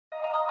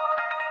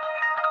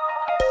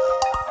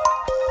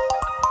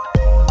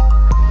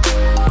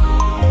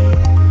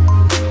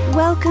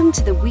Welcome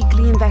to the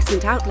Weekly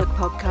Investment Outlook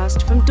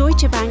podcast from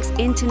Deutsche Bank's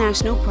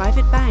International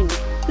Private Bank,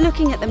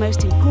 looking at the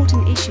most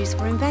important issues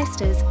for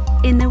investors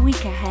in the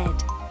week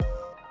ahead.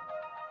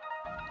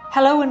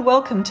 Hello and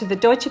welcome to the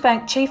Deutsche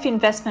Bank Chief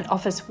Investment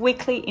Office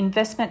Weekly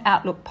Investment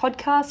Outlook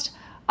podcast.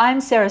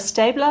 I'm Sarah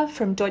Stabler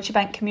from Deutsche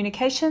Bank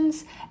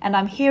Communications, and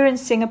I'm here in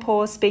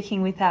Singapore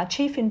speaking with our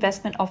Chief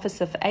Investment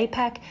Officer for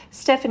APAC,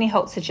 Stephanie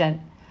Holzergen.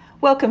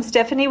 Welcome,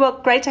 Stephanie.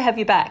 Well, great to have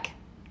you back.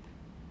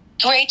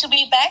 Great to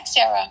be back,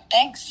 Sarah.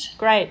 Thanks.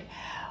 Great.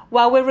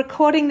 While we're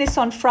recording this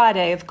on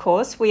Friday, of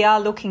course, we are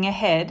looking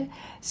ahead.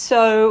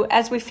 So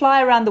as we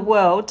fly around the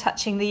world,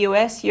 touching the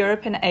US,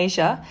 Europe and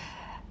Asia,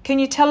 can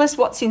you tell us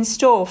what's in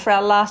store for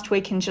our last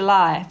week in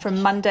July,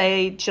 from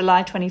Monday,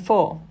 July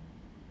 24?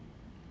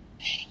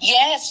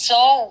 Yes,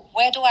 so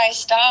where do I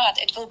start?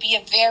 It will be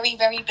a very,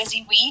 very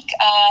busy week.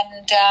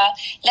 And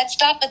let's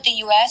start with the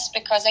US,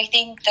 because I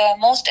think the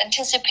most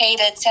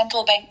anticipated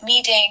central bank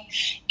meeting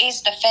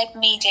is the Fed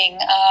meeting.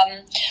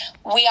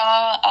 We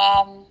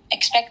are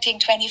expecting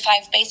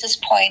 25 basis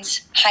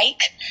points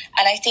hike,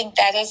 and I think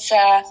that is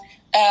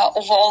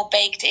overall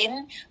baked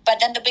in. But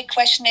then the big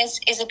question is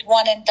it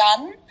one and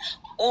done?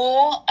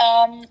 Or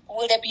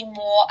will there be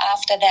more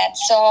after that?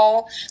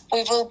 So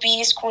we will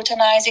be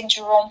scrutinizing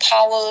Jerome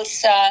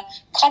Powell's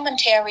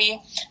commentary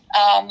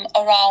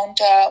around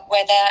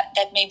whether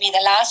that may be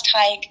the last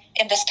hike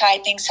in this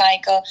tightening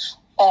cycle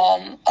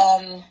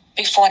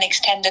before an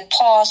extended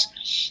pause,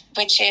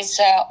 which is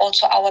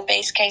also our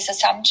base case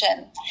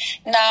assumption.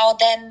 Now,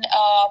 then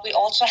we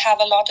also have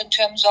a lot in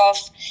terms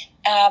of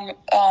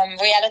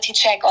reality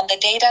check on the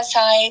data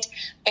side,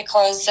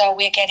 because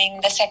we're getting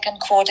the second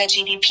quarter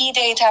GDP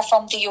data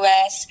from the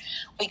US.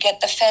 We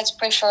get the Fed's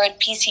preferred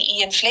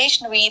PCE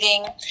inflation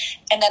reading,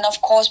 and then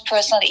of course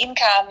personal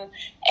income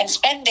and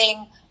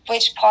spending,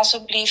 which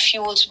possibly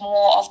fuels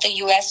more of the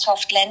US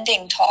soft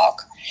lending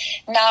talk.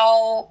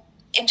 Now,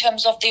 in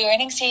terms of the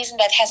earnings season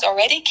that has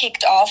already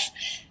kicked off,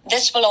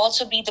 this will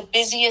also be the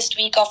busiest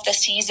week of the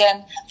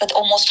season, with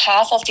almost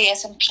half of the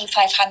S&P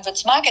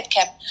 500's market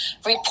cap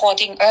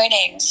reporting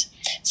earnings.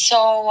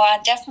 So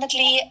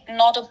definitely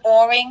not a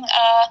boring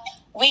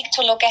week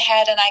to look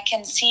ahead. And I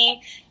can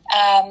see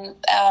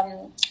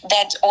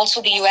that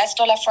also the US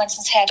dollar, for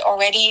instance, had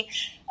already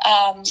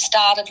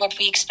started what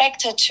we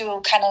expected to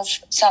kind of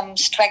some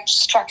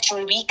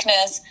structural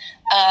weakness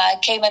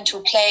came into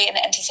play in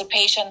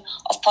anticipation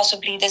of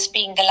possibly this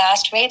being the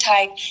last rate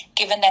hike,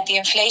 given that the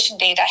inflation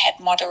data had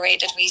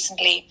moderated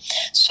recently.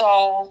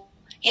 So,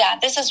 yeah,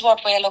 this is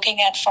what we're looking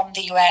at from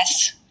the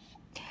US.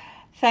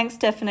 Thanks,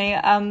 Stephanie.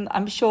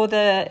 I'm sure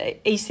the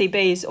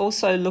ECB is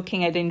also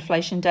looking at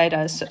inflation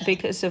data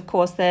because, of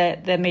course,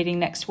 they're meeting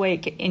next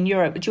week in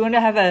Europe. Do you want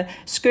to have a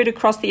scoot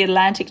across the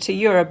Atlantic to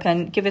Europe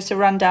and give us a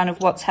rundown of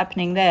what's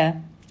happening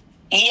there?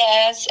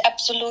 Yes,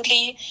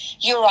 absolutely.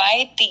 You're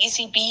right. The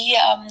ECB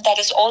that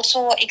is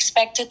also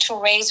expected to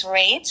raise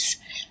rates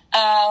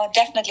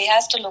definitely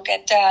has to look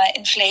at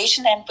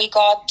inflation. And we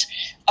got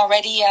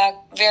already a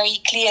very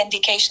clear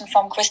indication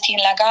from Christine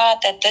Lagarde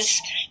that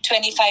this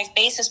 25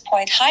 basis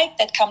point hike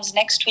that comes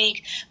next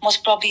week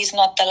most probably is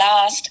not the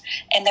last.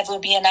 And there will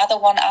be another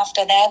one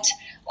after that,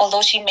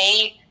 although she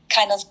may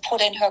kind of put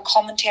in her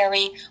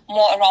commentary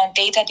more around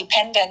data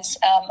dependence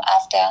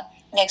after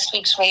next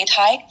week's rate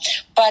hike.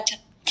 But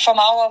from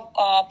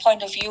our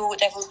point of view,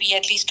 there will be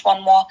at least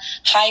one more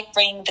hike,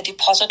 bringing the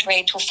deposit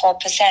rate to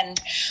 4%.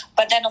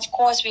 But then, of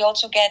course, we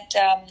also get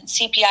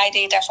CPI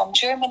data from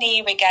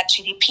Germany. We get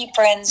GDP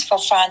prints for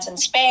France and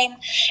Spain.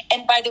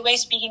 And by the way,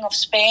 speaking of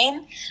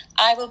Spain,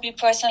 I will be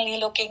personally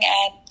looking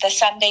at the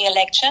Sunday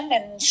election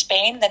in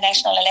Spain. The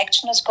national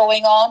election is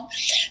going on,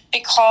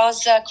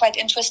 because quite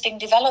interesting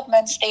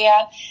developments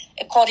there.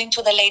 According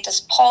to the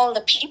latest poll,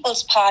 the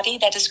People's Party,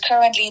 that is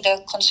currently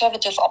the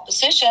conservative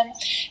opposition,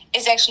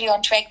 is actually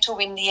on track to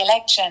win the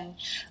election.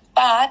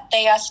 But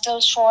they are still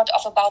short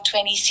of about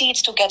 20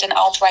 seats to get an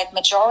outright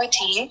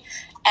majority.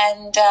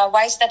 And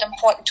why is that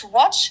important to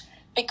watch?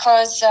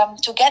 Because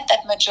to get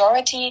that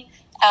majority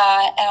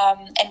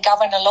and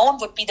govern alone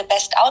would be the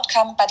best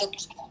outcome, but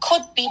it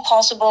could be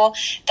possible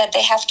that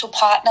they have to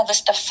partner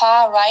with the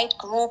far-right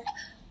group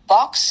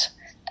Vox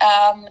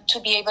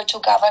to be able to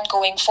govern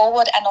going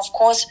forward. And of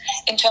course,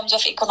 in terms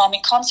of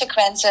economic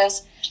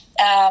consequences,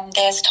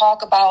 there's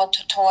talk about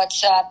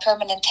towards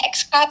permanent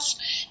tax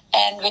cuts,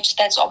 and which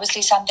that's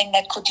obviously something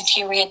that could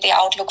deteriorate the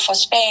outlook for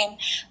Spain,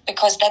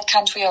 because that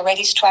country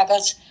already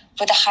struggles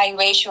with a high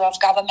ratio of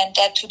government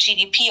debt to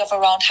GDP of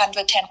around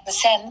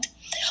 110%.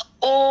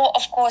 Or,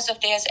 of course,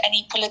 if there's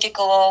any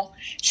political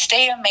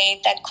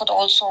stalemate, that could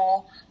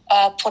also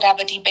put up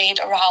a debate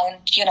around,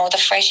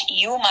 the fresh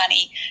EU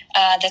money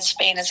that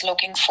Spain is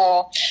looking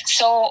for.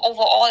 So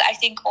overall, I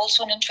think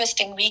also an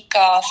interesting week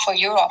for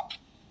Europe.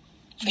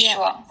 For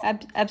sure.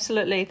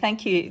 Absolutely.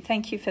 Thank you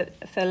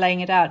for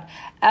laying it out.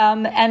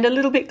 And a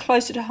little bit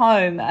closer to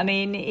home, I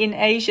mean, in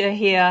Asia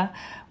here,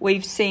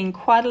 we've seen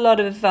quite a lot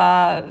of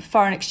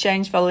foreign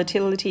exchange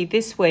volatility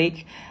this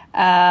week.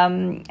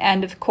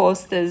 And of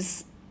course,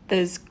 there's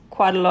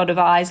quite a lot of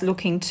eyes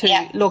looking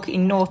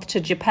north to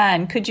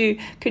Japan. Could you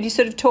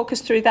sort of talk us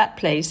through that,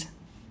 please?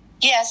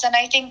 Yes, and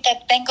I think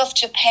that Bank of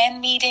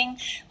Japan meeting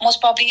most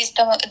probably is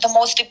the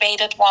most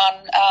debated one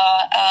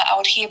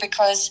out here,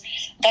 because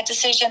that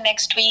decision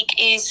next week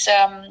is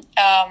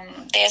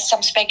there's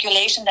some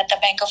speculation that the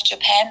Bank of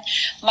Japan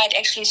might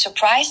actually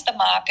surprise the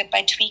market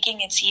by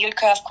tweaking its yield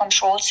curve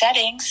control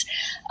settings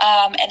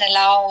and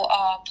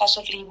allow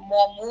possibly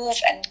more move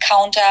and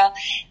counter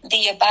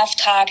the above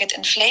target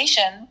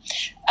inflation.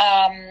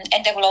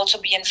 And there will also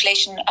be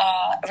inflation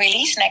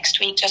release next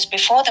week just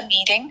before the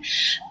meeting.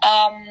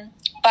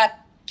 But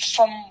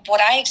from what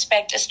I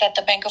expect is that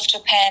the Bank of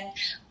Japan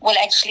will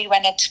actually,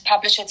 when it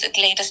publishes its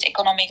latest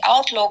economic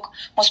outlook,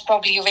 most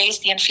probably raise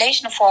the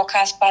inflation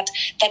forecast, but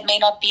that may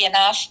not be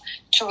enough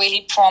to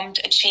really prompt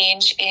a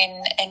change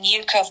in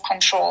yield curve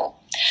control.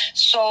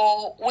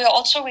 So we're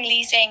also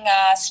releasing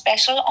a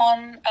special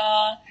on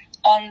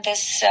the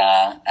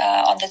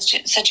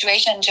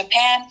situation in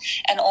Japan,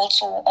 and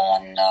also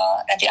on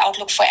the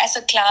outlook for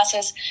asset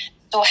classes.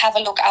 So have a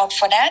look out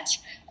for that.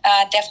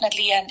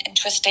 Definitely an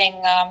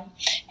interesting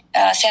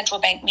central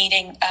bank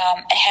meeting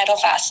ahead of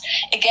us.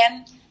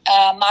 Again,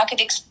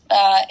 market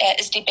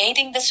is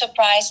debating the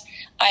surprise.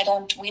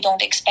 We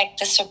don't expect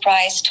the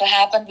surprise to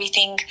happen. We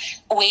think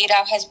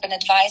Ueda has been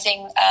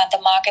advising the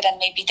market, and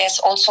maybe there's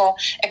also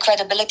a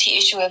credibility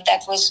issue if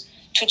that was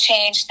to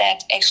change,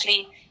 that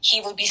actually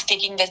he will be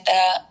sticking with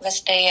the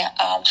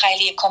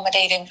highly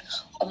accommodating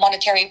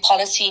monetary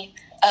policy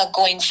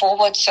going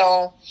forward.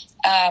 So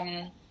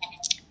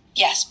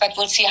yes, but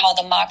we'll see how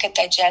the market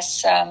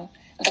digests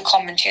the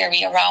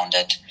commentary around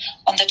it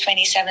on the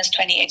 27th,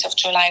 28th of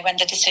July, when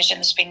the decision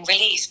is being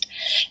released.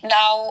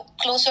 Now,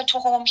 closer to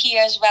home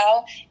here as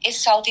well is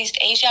Southeast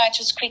Asia. I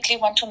just quickly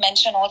want to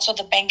mention also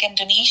the Bank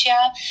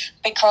Indonesia,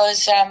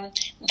 because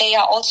they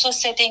are also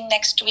sitting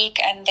next week,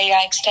 and they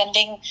are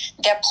extending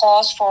their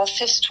pause for a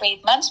fifth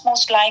straight month,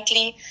 most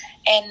likely.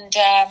 And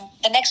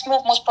the next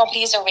move most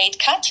probably is a rate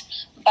cut.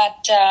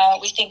 But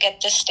we think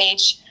at this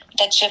stage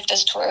that shift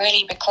is too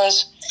early,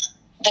 because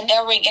the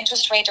narrowing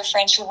interest rate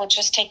differential would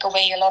just take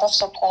away a lot of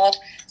support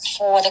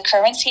for the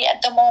currency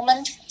at the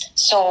moment.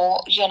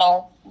 So,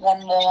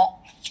 one more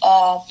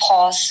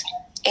pause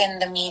in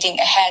the meeting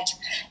ahead.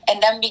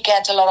 And then we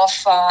get a lot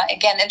of,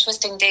 again,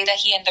 interesting data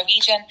here in the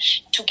region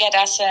to get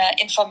us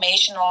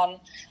information on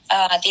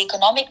the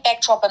economic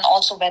backdrop, and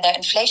also whether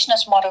inflation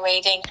is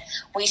moderating.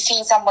 We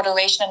see some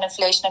moderation in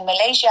inflation in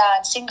Malaysia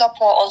and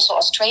Singapore, also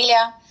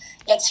Australia.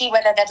 Let's see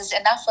whether that is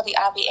enough for the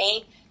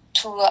RBA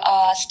to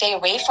stay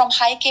away from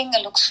hiking.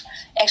 It looks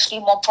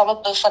actually more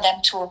probable for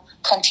them to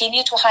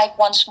continue to hike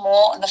once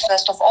more on the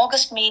 1st of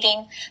August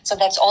meeting. So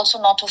that's also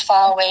not too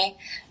far away.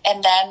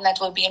 And then it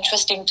will be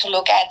interesting to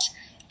look at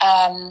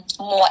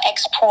more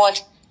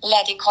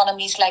export-led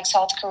economies like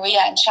South Korea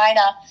and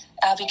China.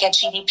 We get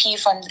GDP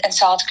in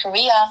South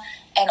Korea,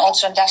 and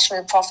also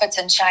industrial profits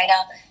in China,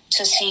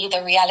 to see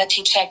the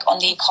reality check on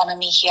the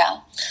economy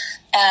here.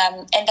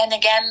 And then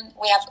again,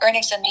 we have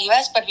earnings in the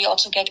US, but we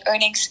also get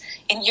earnings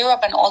in Europe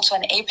and also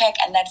in APEC,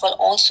 and that will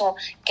also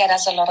get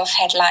us a lot of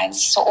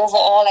headlines. So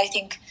overall, I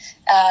think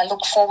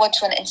look forward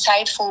to an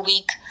insightful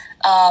week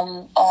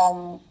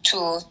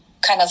to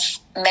kind of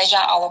measure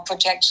our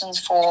projections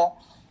for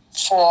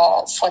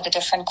the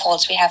different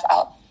calls we have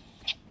out.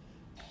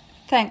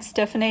 Thanks,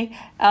 Stephanie.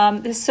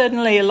 There's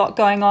certainly a lot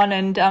going on,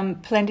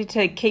 and plenty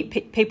to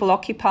keep people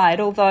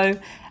occupied, although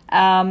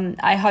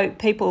I hope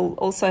people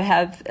also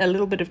have a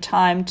little bit of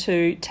time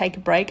to take a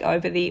break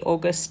over the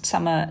August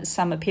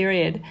summer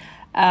period.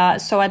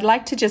 So I'd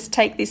like to just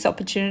take this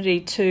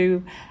opportunity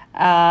to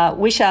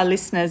wish our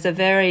listeners a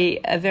very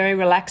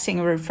relaxing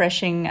and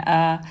refreshing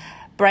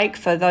break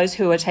for those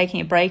who are taking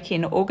a break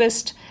in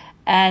August.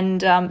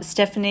 And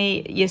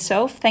Stephanie,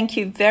 yourself, thank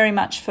you very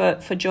much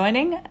for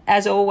joining.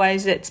 As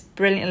always, it's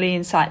brilliantly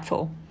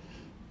insightful.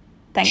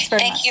 Thanks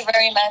very much. Thank you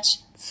very much.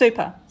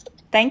 Super.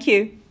 Thank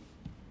you.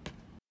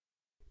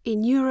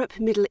 In Europe,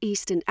 Middle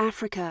East and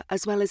Africa,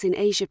 as well as in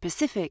Asia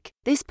Pacific,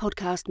 this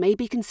podcast may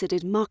be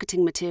considered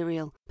marketing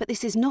material, but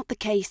this is not the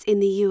case in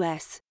the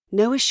US.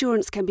 No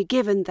assurance can be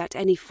given that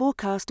any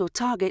forecast or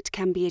target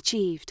can be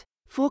achieved.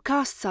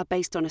 Forecasts are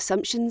based on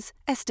assumptions,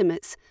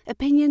 estimates,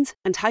 opinions,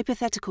 and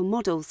hypothetical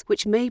models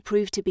which may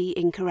prove to be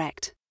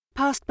incorrect.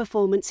 Past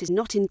performance is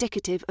not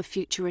indicative of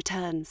future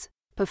returns.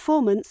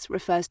 Performance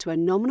refers to a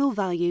nominal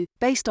value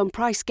based on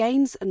price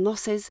gains and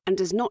losses and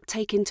does not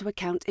take into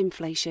account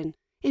inflation.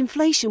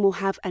 Inflation will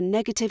have a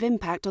negative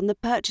impact on the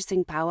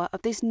purchasing power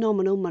of this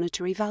nominal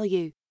monetary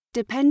value.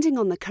 Depending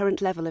on the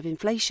current level of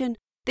inflation,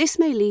 this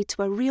may lead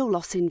to a real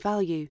loss in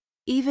value,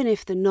 even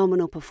if the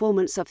nominal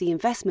performance of the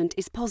investment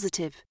is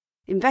positive.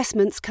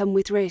 Investments come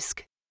with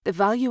risk. The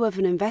value of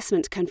an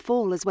investment can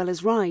fall as well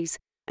as rise,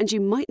 and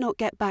you might not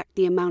get back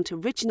the amount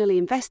originally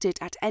invested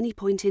at any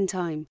point in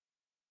time.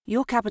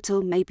 Your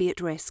capital may be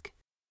at risk.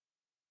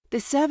 The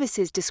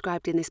services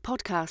described in this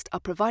podcast are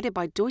provided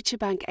by Deutsche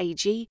Bank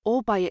AG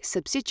or by its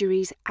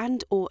subsidiaries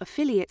and/or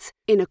affiliates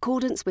in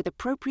accordance with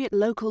appropriate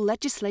local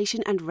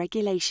legislation and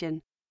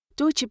regulation.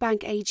 Deutsche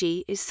Bank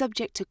AG is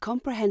subject to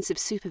comprehensive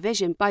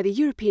supervision by the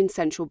European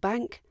Central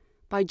Bank,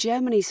 by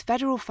Germany's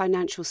Federal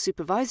Financial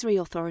Supervisory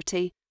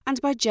Authority, and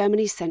by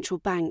Germany's Central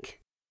Bank.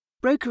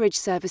 Brokerage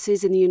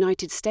services in the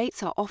United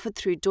States are offered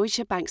through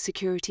Deutsche Bank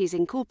Securities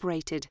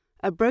Incorporated,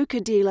 a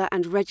broker-dealer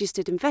and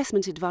registered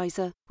investment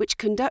advisor which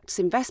conducts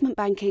investment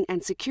banking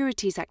and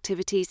securities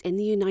activities in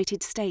the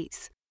United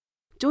States.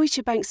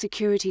 Deutsche Bank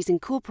Securities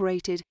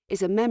Incorporated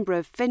is a member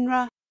of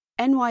FINRA,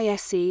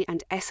 NYSE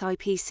and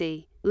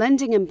SIPC.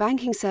 Lending and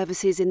banking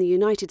services in the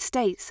United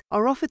States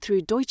are offered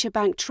through Deutsche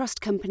Bank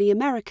Trust Company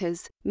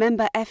Americas,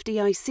 member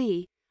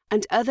FDIC,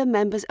 and other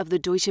members of the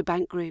Deutsche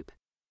Bank Group.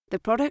 The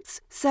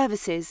products,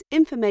 services,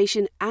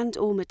 information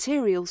and/or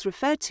materials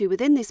referred to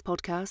within this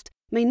podcast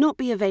may not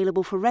be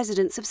available for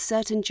residents of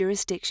certain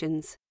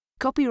jurisdictions.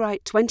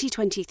 Copyright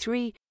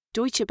 2023,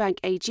 Deutsche Bank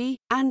AG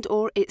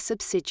and/or its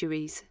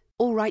subsidiaries.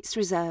 All rights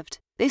reserved.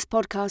 This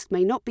podcast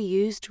may not be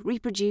used,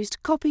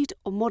 reproduced, copied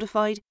or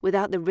modified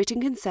without the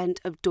written consent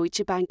of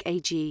Deutsche Bank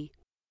AG.